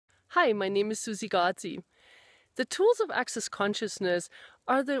Hi, my name is Susie Gozzi. The tools of Access Consciousness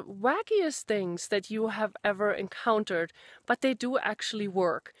are the wackiest things that you have ever encountered, but they do actually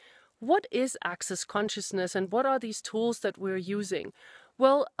work. What is Access Consciousness and what are these tools that we're using?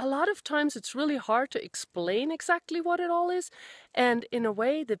 Well, a lot of times it's really hard to explain exactly what it all is, and in a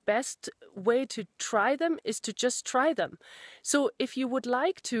way, the best way to try them is to just try them. So if you would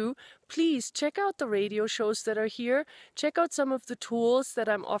like to, please check out the radio shows that are here, check out some of the tools that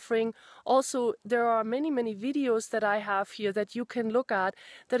I'm offering. Also, there are many videos that I have here that you can look at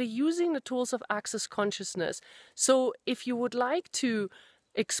that are using the tools of Access Consciousness. So if you would like to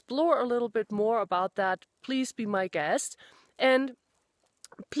explore a little bit more about that, please be my guest. And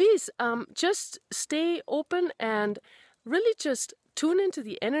please just stay open and really just tune into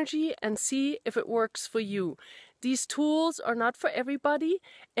the energy and see if it works for you. These tools are not for everybody,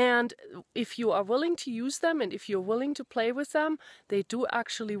 and if you are willing to use them and if you're willing to play with them, they do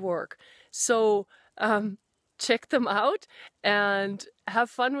actually work. So check them out and have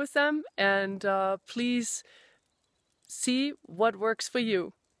fun with them, and please see what works for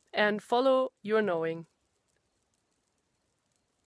you and follow your knowing.